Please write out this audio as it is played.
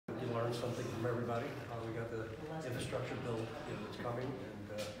learn something from everybody. We got the infrastructure bill that's coming, and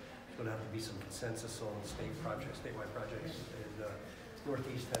there's going to have to be some consensus on statewide projects. And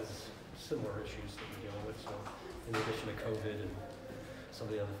Northeast has similar issues that we're dealing with. So, in addition to COVID and some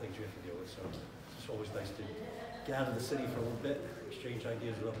of the other things you have to deal with, so it's always nice to get out of the city for a little bit, exchange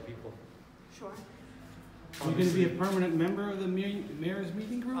ideas with other people. Sure. Are you going to be a permanent member of the mayor's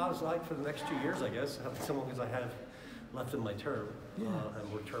meeting group? I was like for the next 2 years, I guess, so long as I have left in my term. Yeah.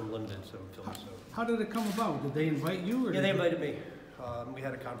 And we're term limited, so until so. How did it come about? Did they invite you? Or Yeah, they invited me. We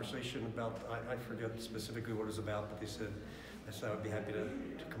had a conversation about, I forget specifically what it was about, but they said I would be happy to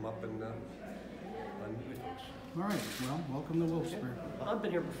come up and meet with folks. All right, well, welcome to Wilkes-Barre. Well, I've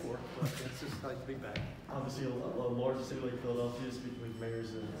been here before, but it's just nice to be back. Obviously, a larger city like Philadelphia, speaking with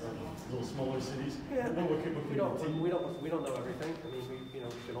mayors in little smaller cities. Yeah, we don't know everything. I mean, we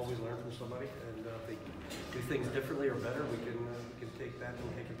can always learn from somebody, and if they do things differently or better, we can take that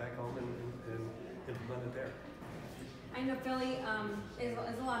and take it back home and implement it there. I know Philly is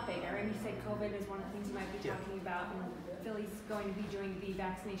a lot bigger, and you said COVID is one of the things you might be talking about. And Philly's going to be doing the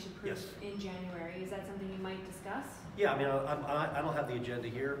vaccination proof in January. Is that something you might discuss? Yeah, I mean, I don't have the agenda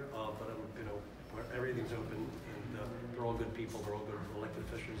here, but everything's open, and they're all good people. They're all good elected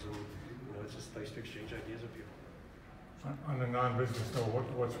officials, and it's just nice to exchange ideas with people. On the non-business note,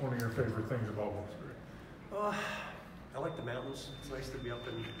 what's one of your favorite things about Wilkes-Barre? I like the mountains. It's nice to be up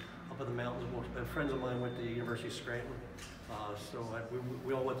in the mountains. Friends of mine went to the University of Scranton, so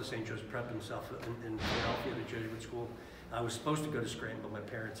we all went to St. Joe's Prep in Philadelphia, the Jesuit school. I was supposed to go to Scranton, but my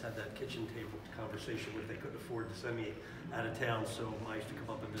parents had that kitchen table conversation where they couldn't afford to send me out of town, so I used to come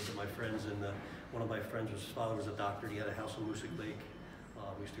up and visit my friends, and one of my friends, his father was a doctor, and he had a house on Moosic Lake.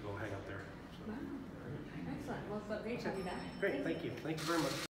 We used to go hang up there. So. Wow. Excellent. Well, it's great to have you back. Great, thank you. Thank you very much.